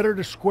anyone better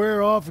to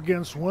square off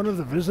against one of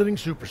the visiting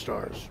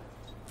superstars.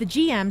 The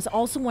GMs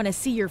also want to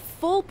see your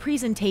full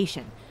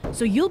presentation,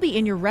 so you'll be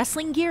in your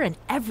wrestling gear and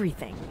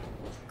everything.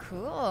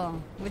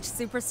 Cool. Which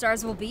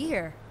superstars will be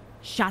here?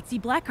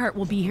 Shotzi Blackheart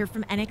will be here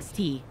from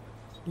NXT,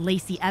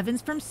 Lacey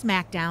Evans from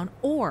SmackDown,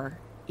 or,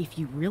 if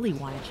you really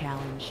want a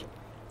challenge,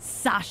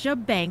 Sasha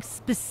Banks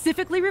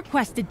specifically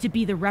requested to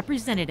be the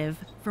representative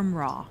from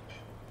Raw.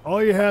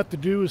 All you have to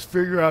do is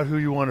figure out who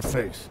you want to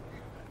face.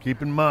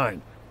 Keep in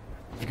mind,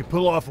 if you could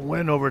pull off a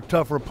win over a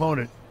tougher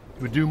opponent,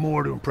 you would do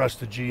more to impress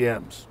the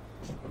GMs.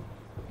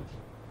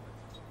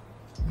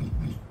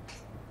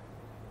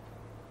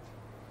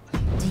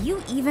 Do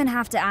you even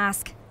have to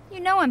ask? You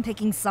know I'm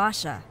picking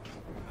Sasha.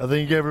 I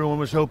think everyone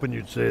was hoping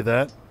you'd say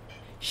that.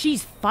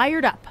 She's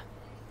fired up.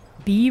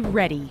 Be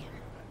ready.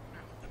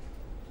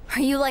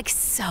 Are you like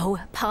so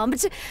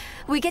pumped?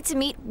 We get to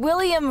meet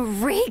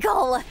William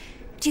Regal.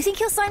 Do you think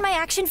he'll sign my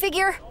action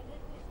figure?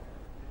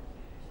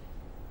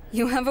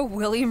 You have a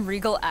William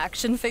Regal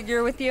action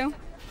figure with you?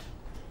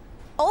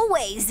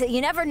 Always. You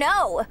never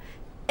know.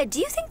 Do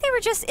you think they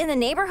were just in the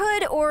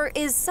neighborhood, or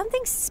is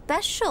something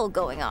special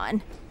going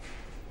on?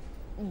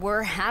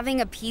 We're having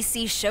a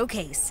PC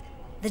showcase.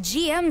 The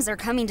GMs are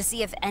coming to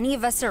see if any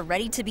of us are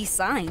ready to be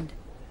signed.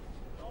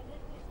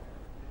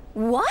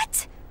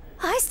 What?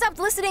 I stopped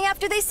listening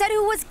after they said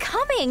who was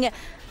coming.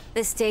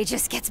 This day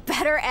just gets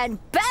better and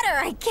better.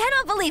 I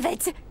cannot believe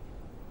it.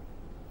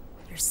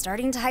 You're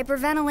starting to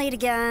hyperventilate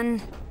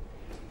again.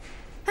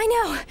 I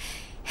know.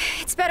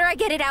 It's better I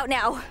get it out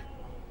now.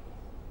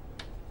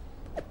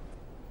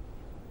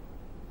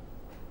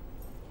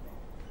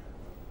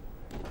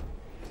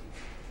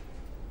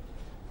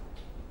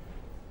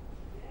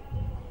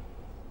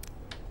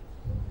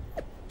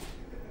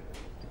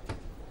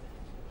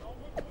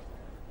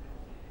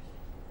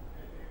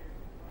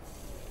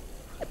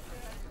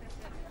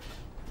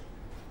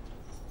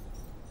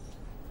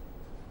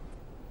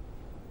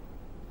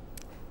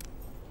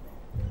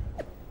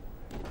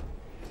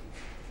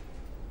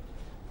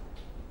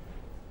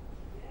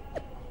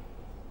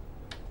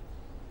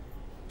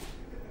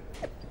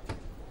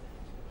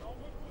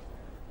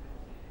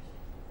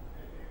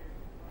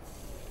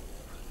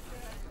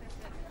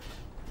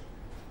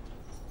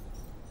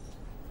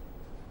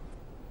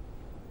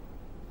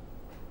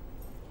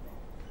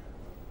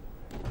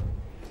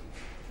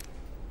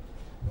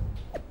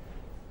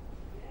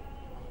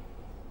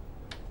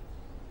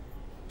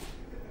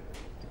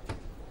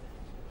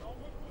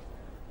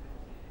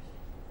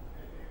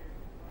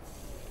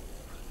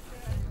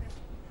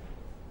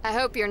 I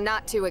hope you're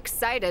not too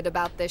excited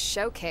about this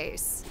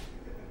showcase.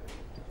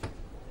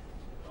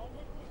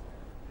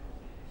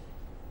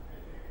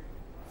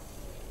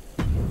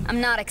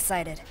 I'm not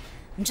excited.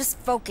 I'm just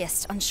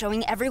focused on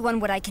showing everyone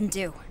what I can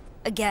do.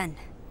 Again.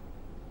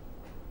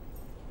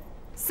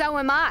 So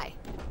am I.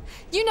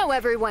 You know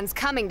everyone's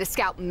coming to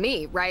scout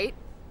me, right?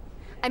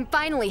 I'm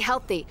finally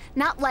healthy,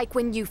 not like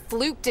when you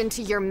fluked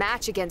into your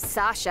match against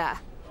Sasha.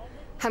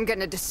 I'm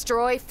gonna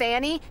destroy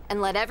Fanny and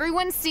let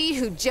everyone see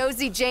who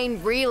Josie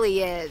Jane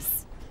really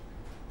is.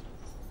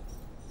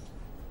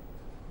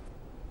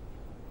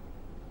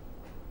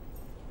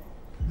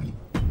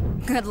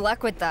 Good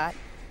luck with that.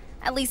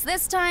 At least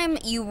this time,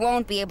 you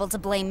won't be able to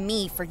blame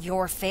me for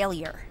your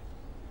failure.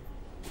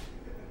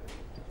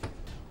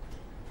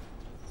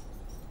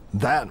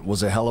 That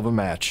was a hell of a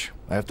match.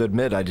 I have to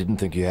admit, I didn't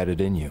think you had it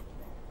in you.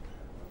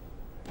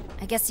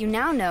 I guess you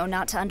now know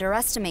not to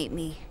underestimate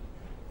me.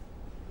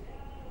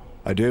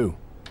 I do.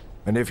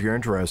 And if you're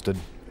interested,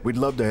 we'd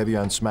love to have you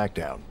on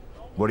SmackDown.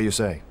 What do you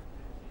say?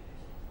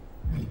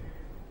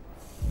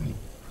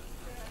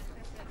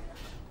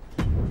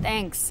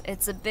 Thanks.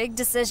 It's a big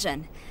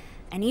decision.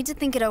 I need to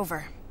think it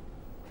over.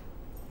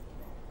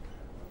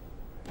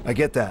 I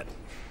get that.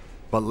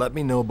 But let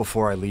me know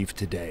before I leave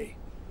today.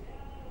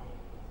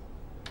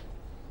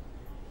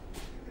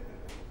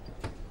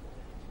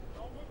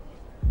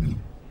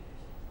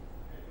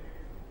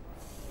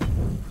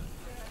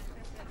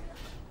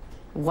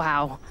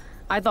 Wow.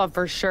 I thought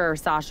for sure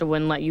Sasha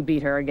wouldn't let you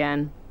beat her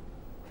again.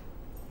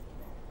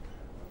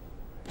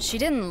 She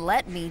didn't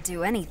let me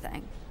do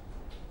anything.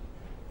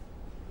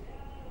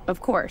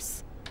 Of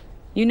course.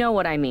 You know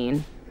what I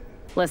mean.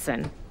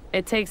 Listen,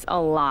 it takes a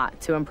lot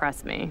to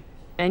impress me.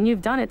 And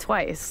you've done it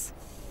twice.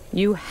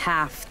 You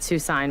have to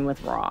sign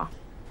with Raw.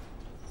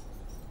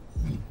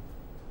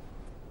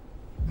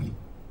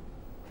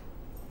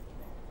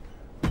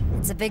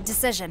 It's a big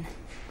decision.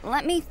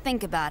 Let me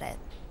think about it.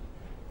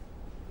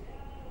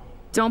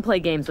 Don't play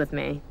games with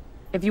me.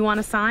 If you want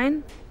to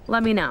sign,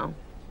 let me know.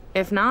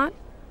 If not,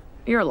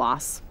 your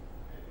loss.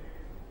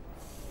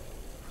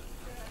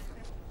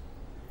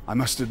 I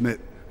must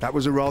admit, that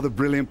was a rather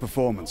brilliant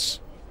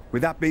performance.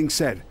 With that being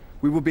said,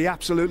 we would be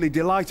absolutely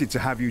delighted to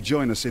have you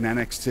join us in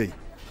NXT.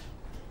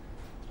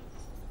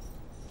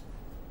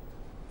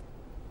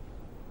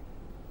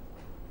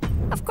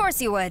 Of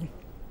course you would.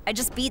 I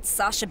just beat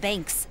Sasha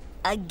Banks.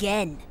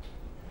 Again.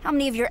 How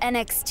many of your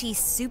NXT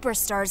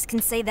superstars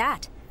can say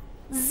that?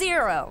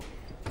 0.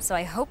 So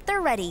I hope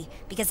they're ready,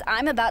 because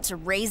I'm about to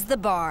raise the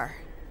bar.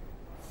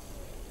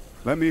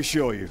 Let me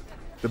assure you,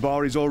 the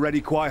bar is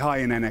already quite high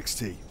in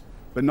NXT.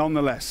 But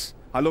nonetheless,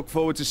 I look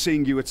forward to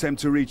seeing you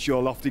attempt to reach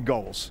your lofty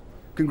goals.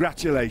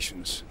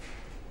 Congratulations.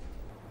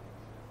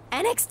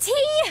 NXT?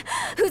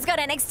 Who's got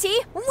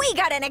NXT? We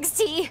got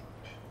NXT!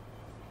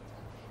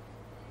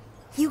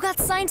 You got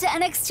signed to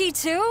NXT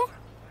too?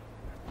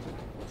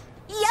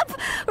 Yep!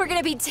 We're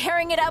gonna be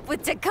tearing it up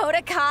with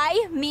Dakota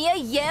Kai, Mia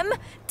Yim,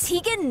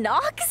 Tegan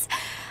Knox.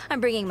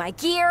 I'm bringing my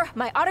gear,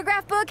 my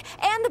autograph book,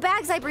 and the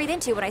bags I breathe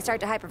into when I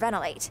start to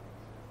hyperventilate.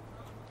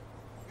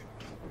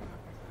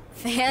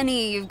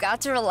 Fanny, you've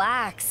got to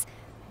relax.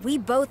 We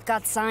both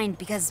got signed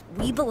because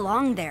we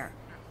belong there.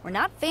 We're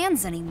not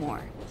fans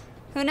anymore.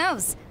 Who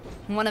knows?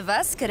 One of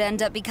us could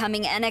end up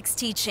becoming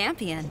NXT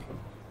champion.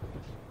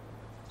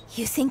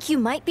 You think you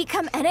might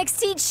become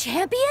NXT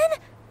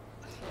champion?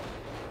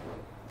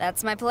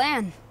 That's my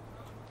plan.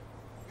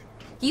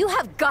 You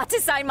have got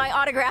to sign my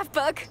autograph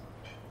book!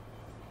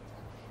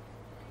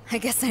 I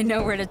guess I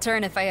know where to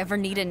turn if I ever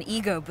need an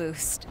ego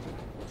boost.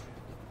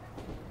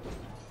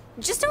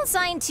 Just don't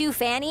sign to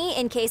Fanny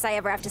in case I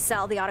ever have to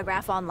sell the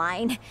autograph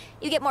online.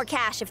 You get more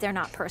cash if they're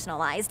not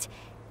personalized.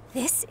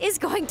 This is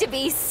going to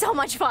be so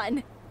much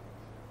fun.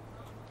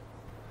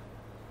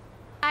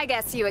 I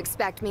guess you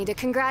expect me to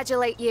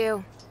congratulate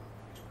you.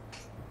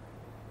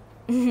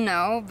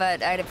 No,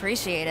 but I'd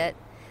appreciate it.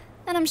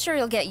 And I'm sure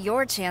you'll get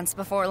your chance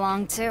before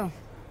long, too.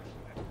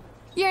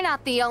 You're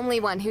not the only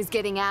one who's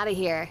getting out of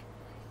here.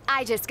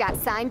 I just got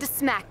signed to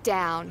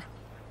SmackDown.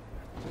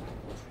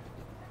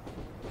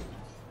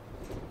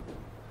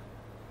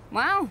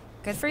 Wow,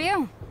 good for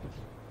you.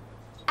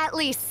 At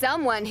least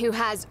someone who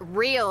has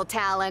real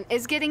talent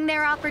is getting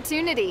their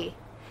opportunity.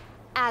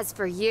 As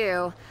for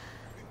you,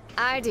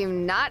 I do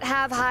not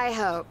have high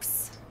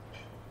hopes.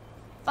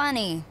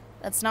 Funny,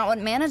 that's not what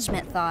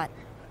management thought.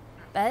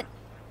 But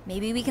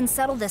maybe we can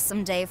settle this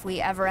someday if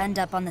we ever end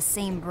up on the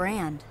same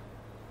brand.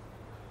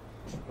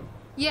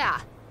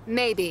 Yeah,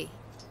 maybe.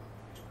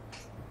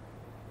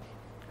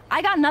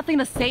 I got nothing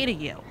to say to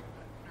you.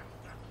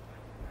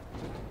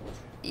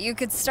 You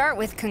could start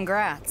with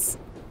congrats.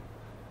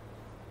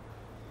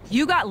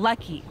 You got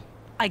lucky.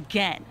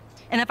 Again.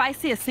 And if I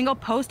see a single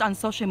post on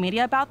social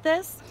media about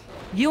this,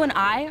 you and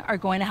I are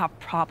going to have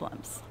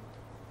problems.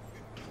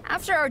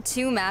 After our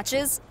 2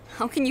 matches,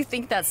 how can you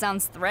think that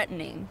sounds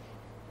threatening?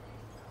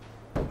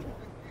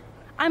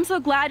 I'm so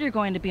glad you're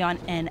going to be on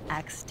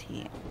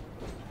NXT.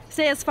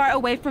 Stay as far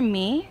away from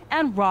me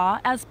and Raw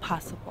as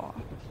possible.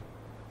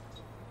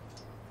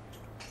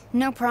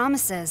 No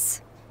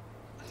promises.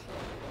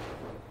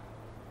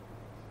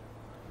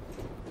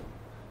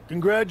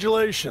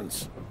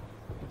 Congratulations.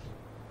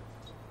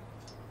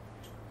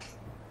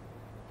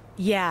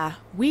 Yeah,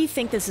 we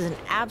think this is an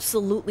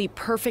absolutely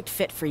perfect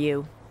fit for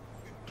you.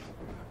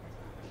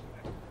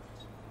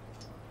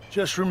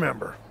 Just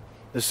remember,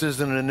 this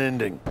isn't an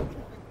ending.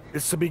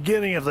 It's the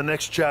beginning of the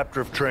next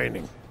chapter of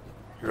training.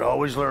 You're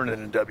always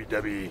learning in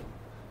WWE.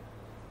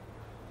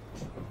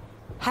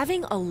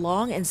 Having a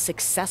long and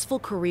successful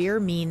career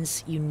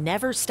means you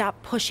never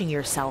stop pushing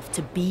yourself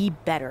to be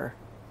better.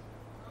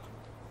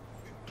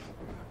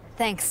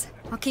 Thanks.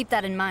 I'll keep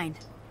that in mind.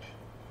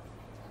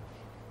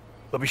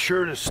 But be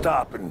sure to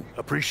stop and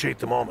appreciate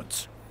the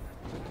moments.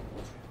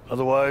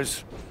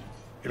 Otherwise,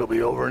 it'll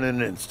be over in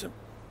an instant.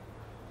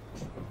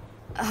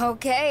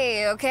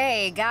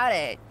 Okay, got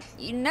it.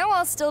 You know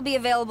I'll still be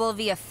available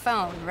via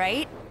phone,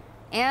 right?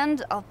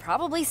 And I'll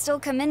probably still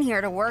come in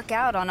here to work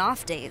out on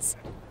off days.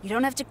 You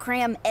don't have to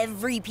cram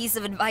every piece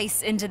of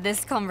advice into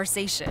this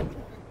conversation.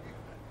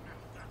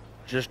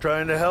 Just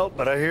trying to help,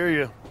 but I hear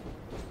you.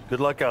 Good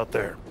luck out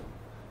there.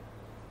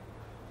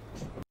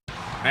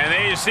 And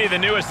there you see the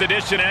newest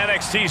addition to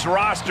NXT's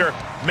roster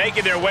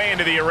making their way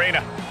into the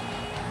arena.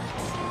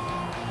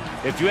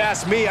 If you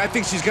ask me, I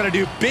think she's going to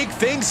do big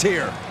things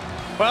here.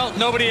 Well,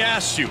 nobody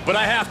asked you, but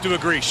I have to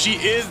agree. She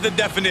is the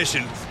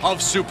definition of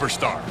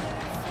superstar.